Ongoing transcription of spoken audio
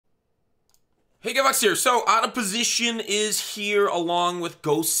Hey, Gavox here. So, Out of Position is here along with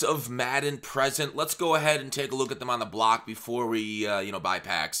Ghosts of Madden present. Let's go ahead and take a look at them on the block before we, buy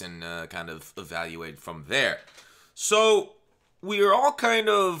packs and kind of evaluate from there. So, we are all kind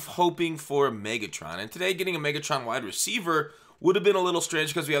of hoping for a Megatron, and today getting a Megatron wide receiver would have been a little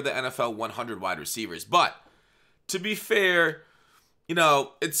strange because we have the NFL 100 wide receivers. But, to be fair,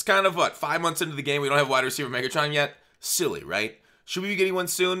 it's kind of, 5 months into the game, we don't have wide receiver Megatron yet? Silly, right? Should we be getting one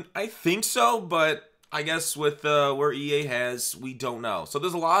soon? I think so, but I guess with where EA has, we don't know. So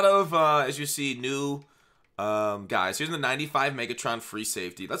there's a lot of, as you see, new guys. Here's the 95 Megatron free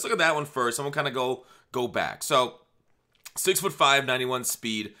safety. Let's look at that one first, and we'll kind of go back. So 6'5", 91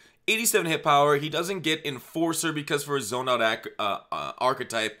 speed, 87 hit power. He doesn't get Enforcer because for his zone out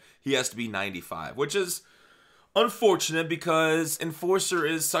archetype, he has to be 95, which is unfortunate because Enforcer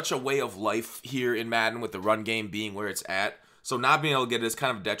is such a way of life here in Madden with the run game being where it's at. So not being able to get it is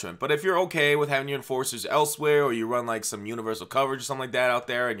kind of a detriment. But if you're okay with having your Enforcers elsewhere, or you run like some universal coverage or something like that out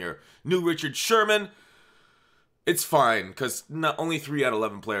there, and you're new Richard Sherman, it's fine, because only 3 out of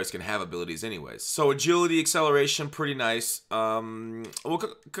 11 players can have abilities anyways. So agility, acceleration, pretty nice. We'll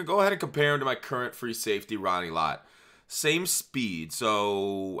go ahead and compare him to my current free safety, Ronnie Lott. Same speed.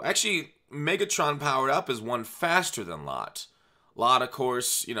 So actually, Megatron powered up is one faster than Lott. Lott, of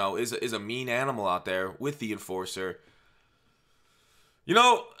course, is a mean animal out there with the Enforcer.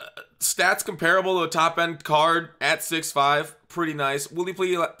 Stats comparable to a top-end card at 6'5", pretty nice. Will he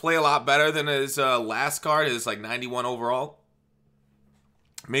play a lot better than his last card, his 91 overall?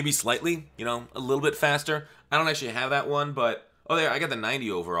 Maybe slightly, a little bit faster. I don't actually have that one, but, oh, there, I got the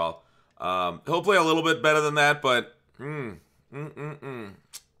 90 overall. He'll play a little bit better than that, but,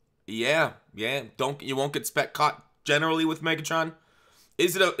 yeah, you won't get spec caught generally with Megatron.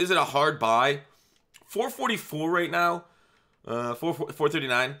 Is it a hard buy? 444 right now.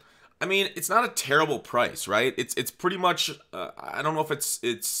 439. I mean, it's not a terrible price, right? It's pretty much. I don't know if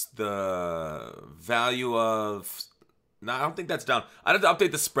it's the value of. No, I don't think that's down. I'd have to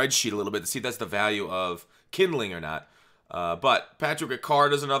update the spreadsheet a little bit to see if that's the value of kindling or not. But Patrick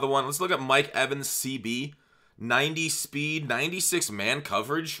Ricard is another one. Let's look at Mike Evans, CB, 90 speed, 96 man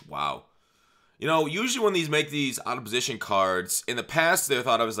coverage. Wow. Usually when these make these out of position cards, in the past they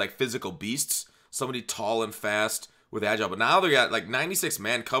thought of as like physical beasts, somebody tall and fast with agile, but now they got like 96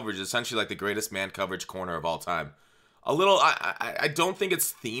 man coverage, essentially like the greatest man coverage corner of all time. I don't think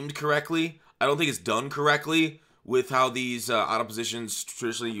it's themed correctly. I don't think it's done correctly with how these out of positions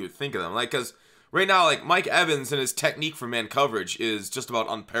traditionally you would think of them. Because right now, Mike Evans and his technique for man coverage is just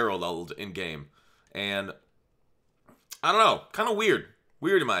about unparalleled in game, and I don't know, kind of weird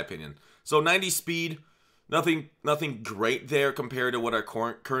in my opinion. So 90 speed, nothing great there compared to what our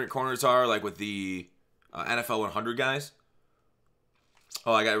current corners are, like with the NFL 100 guys.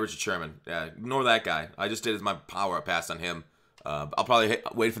 Oh, I got Richard Sherman. Yeah, ignore that guy. I just did my power-up pass on him. I'll probably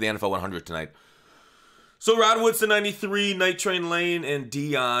wait for the NFL 100 tonight. So Rod Woodson 93, Night Train Lane, and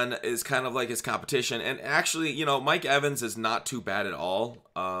Dion is kind of like his competition. And actually, Mike Evans is not too bad at all.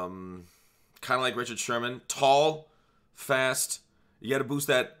 Kind of like Richard Sherman. Tall, fast. You got to boost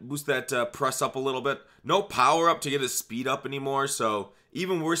that press up a little bit. No power-up to get his speed up anymore, so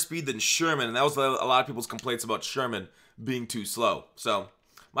even worse speed than Sherman, and that was a lot of people's complaints about Sherman being too slow. So,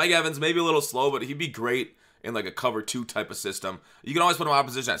 Mike Evans, maybe a little slow, but he'd be great in like a cover 2 type of system. You can always put him in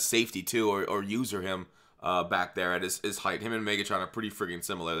opposition at safety too, or user him back there at his height. Him and Megatron are pretty friggin'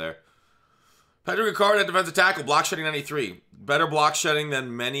 similar there. Patrick Ricard at defensive tackle, block shedding 93. Better block shedding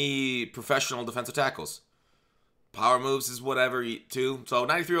than many professional defensive tackles. Power moves is whatever too. So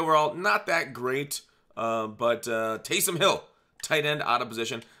 93 overall, not that great. But Taysom Hill, tight end, out of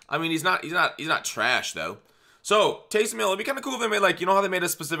position. I mean, he's not trash though. So Taysom Hill, it'd be kind of cool if they made how they made a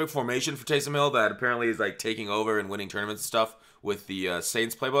specific formation for Taysom Hill that apparently is taking over and winning tournaments and stuff with the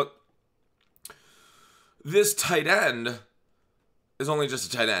Saints playbook. This tight end is only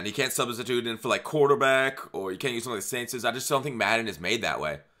just a tight end. He can't substitute in for quarterback, or you can't use something like the Saints is. I just don't think Madden is made that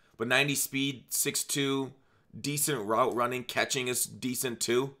way. But 90 speed, 6'2", decent route running, catching is decent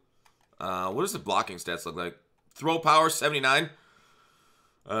too. What does the blocking stats look like? Throw power, 79.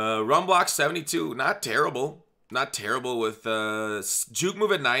 Run block, 72. Not terrible. Not terrible with juke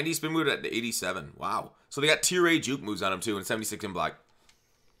move at 90, spin move at 87. Wow. So they got tier A juke moves on him too, and 76 in block.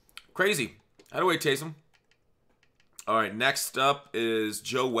 Crazy. How do we Taysom? All right, next up is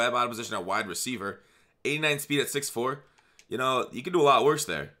Joe Webb out of position at wide receiver. 89 speed at 6'4". You can do a lot worse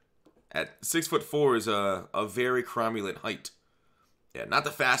there. At 6'4" is a very cromulent height. Yeah, not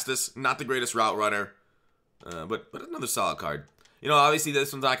the fastest, not the greatest route runner, but another solid card. Obviously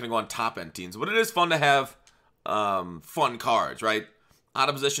this one's not going to go on top-end teams, but it is fun to have fun cards, right? Out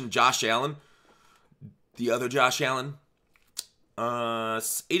of position, Josh Allen. The other Josh Allen.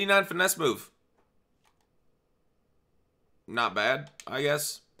 89 finesse move. Not bad, I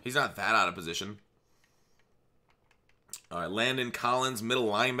guess. He's not that out of position. All right, Landon Collins, middle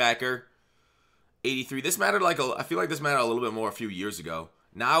linebacker. 83. This mattered I feel like this mattered a little bit more a few years ago.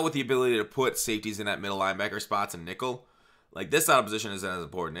 Now with the ability to put safeties in that middle linebacker spots and nickel, like this out of position isn't as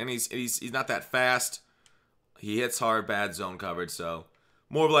important. And he's not that fast. He hits hard, bad zone coverage, so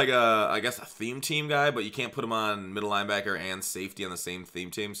more of like I guess a theme team guy, but you can't put him on middle linebacker and safety on the same theme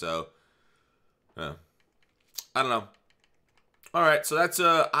team, so I don't know. All right, so that's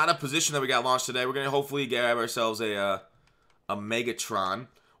out of position that we got launched today. We're gonna hopefully grab ourselves a Megatron.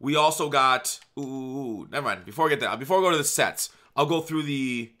 We also got, never mind. Before I get that, before I go to the sets, I'll go through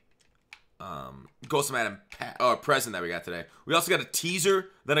the Ghost of Madden present that we got today. We also got a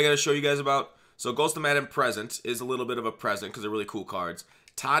teaser that I got to show you guys about. So Ghost of Madden present is a little bit of a present because they're really cool cards.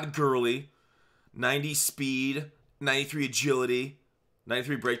 Todd Gurley, 90 speed, 93 agility,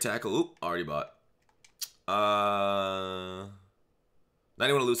 93 break tackle. Oop, already bought.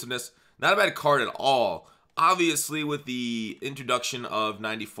 91 elusiveness. Not a bad card at all. Obviously, with the introduction of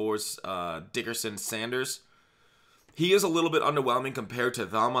 94's Dickerson Sanders, he is a little bit underwhelming compared to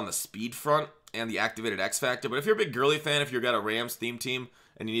them on the speed front and the activated X Factor. But if you're a big Gurley fan, if you've got a Rams theme team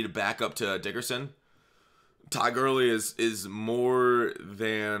and you need a backup to Dickerson, Todd Gurley is more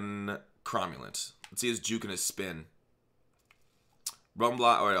than cromulent. Let's see his juke and his spin. Run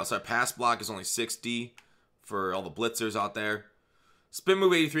block, or sorry, pass block is only 60 for all the blitzers out there. Spin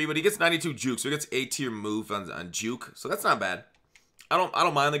move 83, but he gets 92 juke, so he gets A-tier move on juke, so that's not bad. I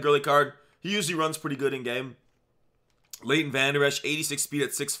don't mind the Gurley card. He usually runs pretty good in game. Leighton Vander Esch, 86 speed at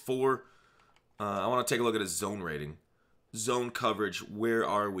 6'4". I want to take a look at his zone rating. Zone coverage, where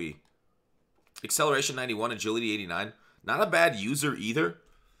are we? Acceleration 91, agility 89. Not a bad user either.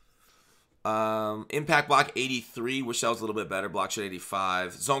 Impact block 83, wish that was a little bit better. Block shot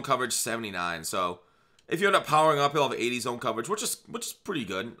 85. Zone coverage 79, so if you end up powering up, he'll have 80 zone coverage, which is pretty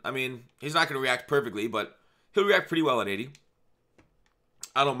good. I mean, he's not going to react perfectly, but he'll react pretty well at 80.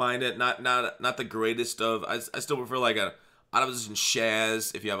 I don't mind it. Not the greatest of. I still prefer like a out of position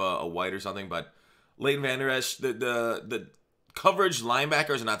Shaz if you have a white or something. But Leighton Vander Esch, the coverage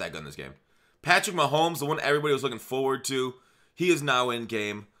linebackers are not that good in this game. Patrick Mahomes, the one everybody was looking forward to, he is now in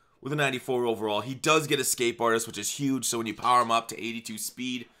game with a 94 overall. He does get escape artist, which is huge. So when you power him up to 82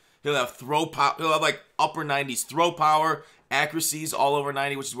 speed. He'll have throw power. He'll have like upper 90s throw power, accuracies all over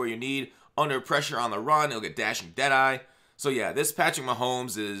 90, which is where you need. Under pressure on the run, he'll get dashing deadeye. So yeah, this Patrick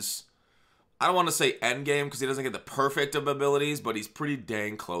Mahomes is, I don't want to say end game because he doesn't get the perfect of abilities, but he's pretty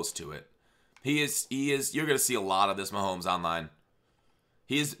dang close to it. He is. You're gonna see a lot of this Mahomes online.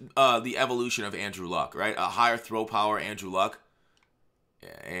 He is the evolution of Andrew Luck, right? A higher throw power Andrew Luck,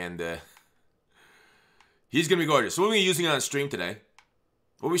 and he's gonna be gorgeous. So we'll be using it on stream today.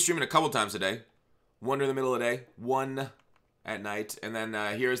 We'll be streaming a couple times a day. One in the middle of the day, one at night, and then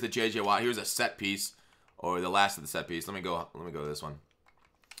here's the JJ Watt. Here's a set piece, or the last of the set piece. Let me go to this one.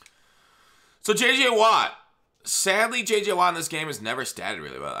 So JJ Watt. Sadly, JJ Watt in this game has never statted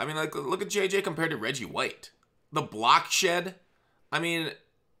really well. I mean, like look at JJ compared to Reggie White. The block shed. I mean,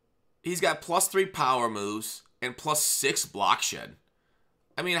 he's got +3 power moves and +6 block shed.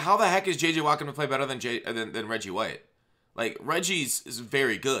 I mean, how the heck is JJ Watt going to play better than Reggie White? Like, Reggie's is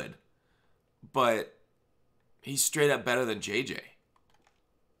very good, but he's straight up better than JJ.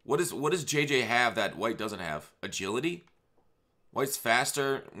 What does JJ have that White doesn't have? Agility? White's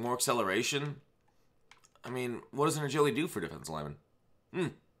faster, more acceleration. I mean, what does an agility do for defensive lineman?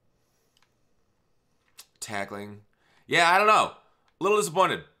 Tackling. Yeah, I don't know. A little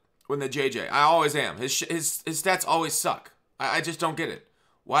disappointed with the JJ. I always am. His stats always suck. I just don't get it.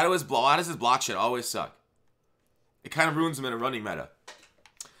 Why does his block shit always suck? It kind of ruins him in a running meta.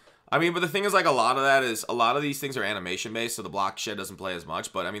 I mean, but the thing is, like, a lot of these things are animation based, so the block shed doesn't play as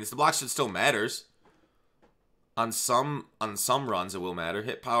much. But I mean, the block shed still matters. On some runs, it will matter.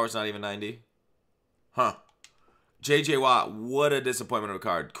 Hit power's not even 90. Huh. JJ Watt, what a disappointment of a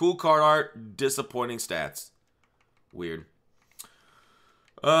card. Cool card art, disappointing stats. Weird.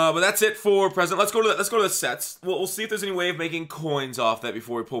 But that's it for present. Let's go to the sets. We'll see if there's any way of making coins off that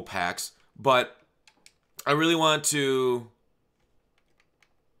before we pull packs. But I really want to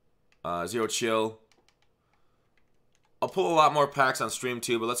Zero Chill. I'll pull a lot more packs on stream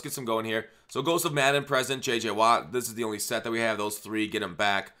too, but let's get some going here. So Ghost of Madden present, JJ Watt. This is the only set that we have. Those three, get them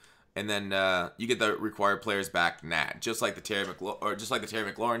back, and then you get the required players back. Just like the Terry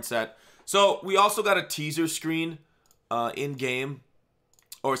McLaurin set. So we also got a teaser screen in game,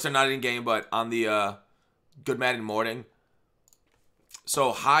 or so not in game, but on the Good Madden Morning.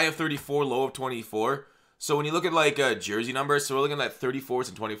 So high of 34, low of 24. So when you look at like jersey numbers, so we're looking at 34s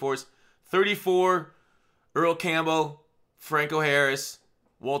and 24s. 34, Earl Campbell, Franco Harris,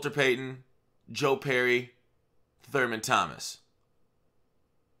 Walter Payton, Joe Perry, Thurman Thomas.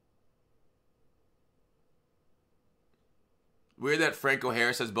 Weird that Franco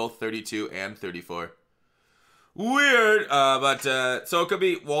Harris has both 32 and 34. Weird, so it could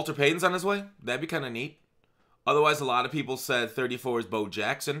be Walter Payton's on his way. That'd be kind of neat. Otherwise, a lot of people said 34 is Bo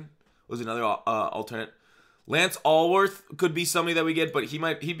Jackson was another alternate. Lance Allworth could be somebody that we get, but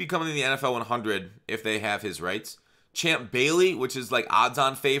he'd be coming in the NFL 100 if they have his rights. Champ Bailey, which is like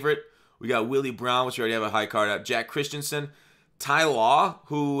odds-on favorite. We got Willie Brown, which we already have a high card at. Jack Christensen. Ty Law,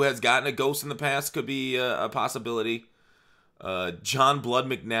 who has gotten a ghost in the past, could be a possibility. John Blood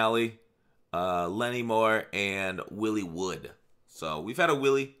McNally, Lenny Moore, and Willie Wood. So we've had a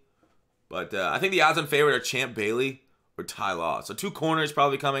Willie, but I think the odds-on favorite are Champ Bailey or Ty Law. So 2 corners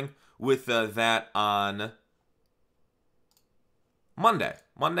probably coming with that on Monday.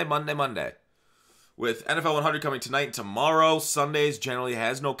 Monday. With NFL 100 coming tonight and tomorrow. Sundays generally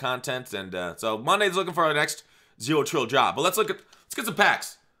has no content, and so Monday's looking for our next Zero Trill drop. But let's get some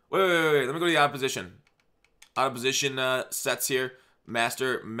packs. Wait. Let me go to the out of position. Out of position sets here.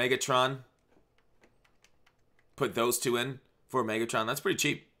 Master Megatron. Put those 2 in for Megatron. That's pretty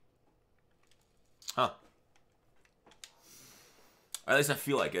cheap. Huh. Or at least I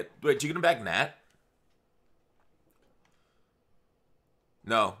feel like it. Wait, did you get him back Nat?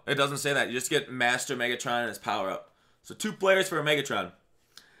 No, it doesn't say that. You just get Master Megatron and his power up. So 2 players for a Megatron.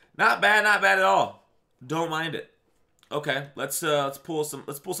 Not bad at all. Don't mind it. Okay, let's pull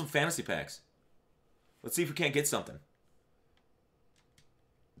some fantasy packs. Let's see if we can't get something.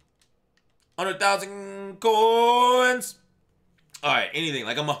 100,000 coins. All right, anything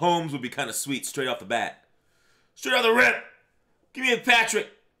like a Mahomes would be kind of sweet straight off the bat. Straight off the rip. Give me a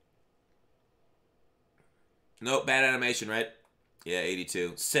Patrick. Nope, bad animation, right? Yeah,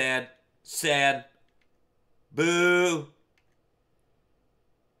 82. Sad. Boo.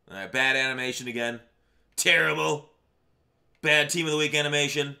 All right, bad animation again. Terrible. Bad Team of the Week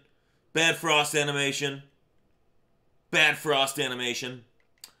animation. Bad Frost animation. Bad Frost animation.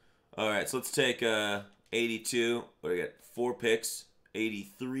 All right, so let's take 82. What do I get? 4 picks.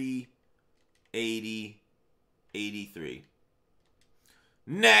 83. 80. 83.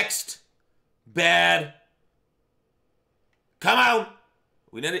 Next. Bad. Come on.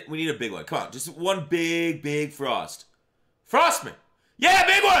 We need a big one. Come on. Just one big Frost. Frostman. Yeah,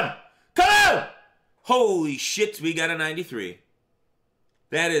 big one. Come on. Holy shit, we got a 93.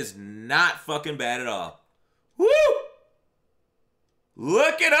 That is not fucking bad at all. Woo!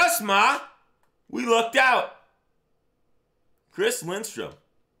 Look at us, ma. We lucked out. Chris Lindstrom.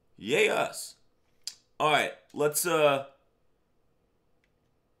 Yay us. All right, let's pull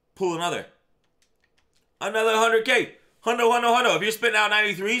another 100K. Hundo. If you're spitting out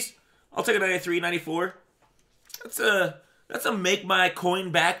 93s, I'll take a 93, 94. That's a make my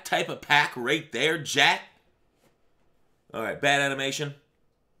coin back type of pack right there, Jack. All right, bad animation.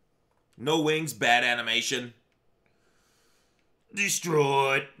 No wings, bad animation.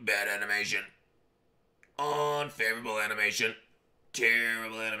 Destroyed, bad animation. Unfavorable animation.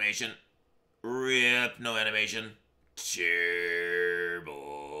 Terrible animation. Rip, no animation. Terrible.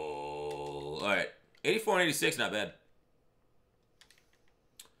 All right, 84 and 86, not bad.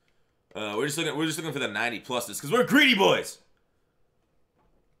 We're just looking for the 90 pluses because we're greedy boys.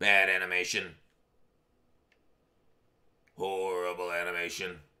 Bad animation. Horrible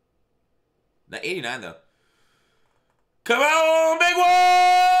animation. Not 89 though. Come on, big whoa!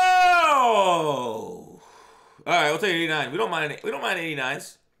 All right, we'll take 89. We don't mind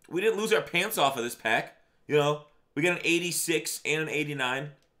 89s. We didn't lose our pants off of this pack. You know, we got an 86 and an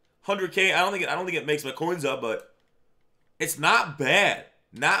 89. 100K. I don't think it makes my coins up, but it's not bad.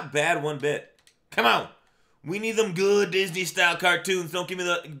 Not bad one bit. Come on. We need them good Disney style cartoons. Don't give me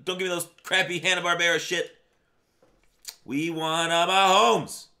those crappy Hanna-Barbera shit. We want a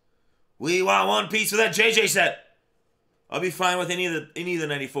Mahomes. We want one piece of that JJ set. I'll be fine with any of the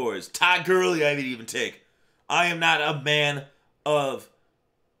 94s. Todd Gurley I would even take. I am not a man of,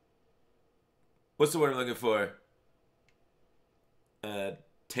 what's the word I'm looking for?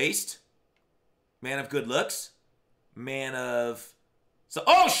 Taste? Man of good looks? Man of... So,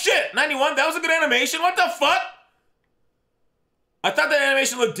 oh shit! 91, that was a good animation? What the fuck? I thought that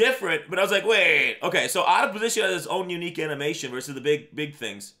animation looked different, but I was like, wait. Okay, so Out of Position has its own unique animation versus the big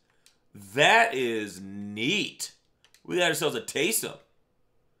things. That is neat. We got ourselves a taste-em.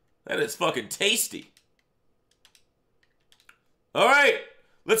 That is fucking tasty. Alright,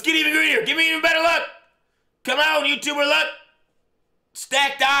 let's get even greedier. Give me even better luck. Come on, YouTuber luck.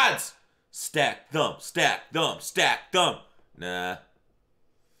 Stacked odds. Stack them, stack them, stack them. Nah.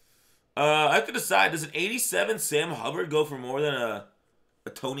 I have to decide, does an 87 Sam Hubbard go for more than a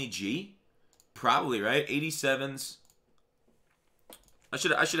Tony G? Probably, right? 87s. I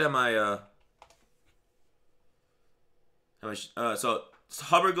should have my so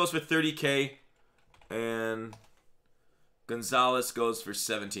Hubbard goes for 30K and Gonzalez goes for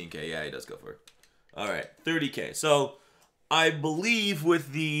 17K. Yeah, he does go for it. All right, 30K. So I believe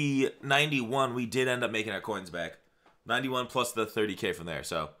with the 91, we did end up making our coins back. 91 plus the 30K from there.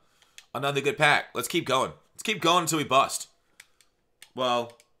 So another good pack. Let's keep going. Let's keep going until we bust.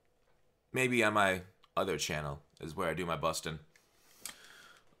 Well, maybe on my other channel is where I do my bustin'.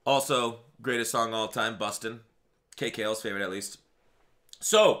 Also, greatest song of all time, Bustin'. KKL's favorite, at least.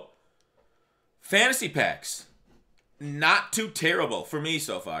 So, fantasy packs. Not too terrible for me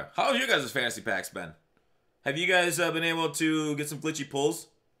so far. How have you guys' fantasy packs been? Have you guys been able to get some glitchy pulls?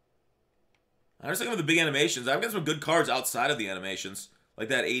 I'm just looking at the big animations. I've got some good cards outside of the animations. Like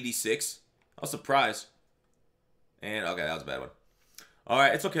that 86. I was surprised. And, okay, that was a bad one.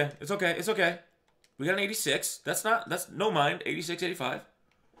 Alright, it's okay. It's okay. It's okay. We got an 86. That's no mind. 86, 85.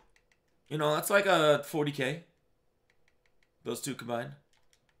 You know, that's like a 40K. Those two combined.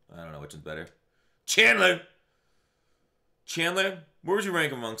 I don't know which one's better. Chandler! Chandler, where would you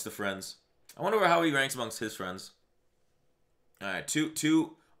rank amongst the friends? I wonder how he ranks amongst his friends. Alright,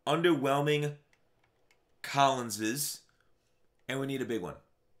 two underwhelming Collinses. And we need a big one.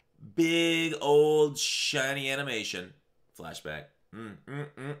 Big old shiny animation. Flashback.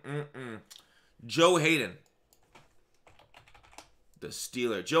 Joe Hayden. The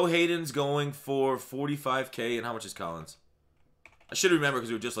Steeler. Joe Hayden's going for 45K. And how much is Collins? I should remember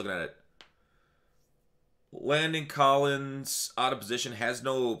because we were just looking at it. Landon Collins out of position. Has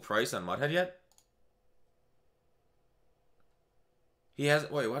no price on Mudhead yet? He has...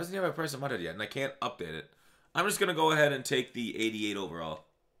 Wait, why doesn't he have a price on Mudhead yet? And I can't update it. I'm just going to go ahead and take the 88 overall.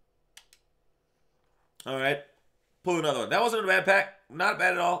 Alright. Pull another one. That wasn't a bad pack. Not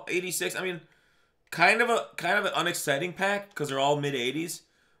bad at all. 86. I mean... Kind of an unexciting pack because they're all mid-80s,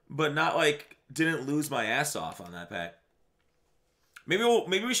 but not like didn't lose my ass off on that pack. Maybe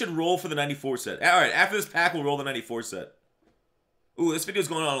we should roll for the 94 set. All right, after this pack, we'll roll the 94 set. Ooh, this video's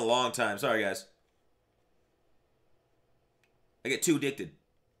going on a long time. Sorry, guys. I get too addicted.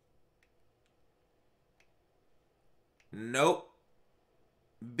 Nope.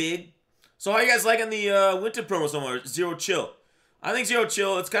 Big. So how you guys liking the winter promo so far? Zero Chill. I think Zero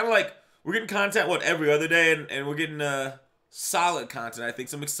Chill. It's kind of like. We're getting content, what, every other day, and we're getting solid content, I think.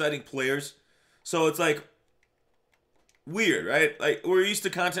 Some exciting players. So it's like weird, right? Like, we're used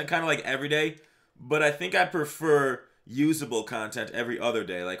to content kind of like every day, but I think I prefer usable content every other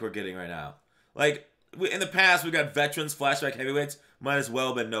day like we're getting right now. Like, in the past, we got veterans, flashback heavyweights. Might as well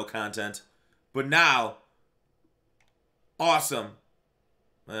have been no content. But now, awesome.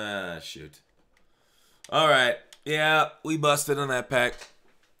 Shoot. All right. Yeah, we busted on that pack.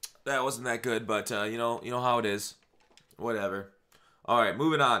 That wasn't that good, but you know how it is. Whatever. All right,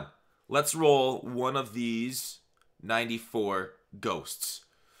 moving on. Let's roll one of these 94 ghosts.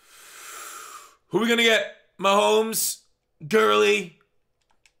 Who are we gonna get? Mahomes, Gurley.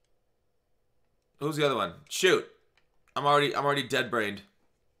 Who's the other one? Shoot, I'm already dead brained.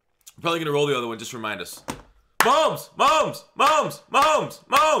 I'm probably gonna roll the other one just to remind us. Mahomes, Mahomes, Mahomes, Mahomes,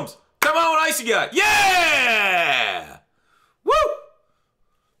 Mahomes. Come on, what ice you got? Yeah! Woo!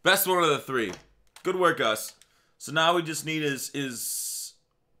 Best one of the three. Good work, us. So now we just need his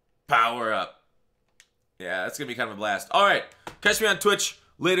power up. Yeah, that's gonna be kind of a blast. All right, catch me on Twitch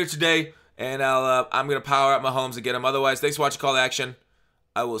later today, and I'm gonna power up my Mahomes and get him. Otherwise, thanks for watching Call to Action.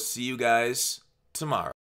 I will see you guys tomorrow.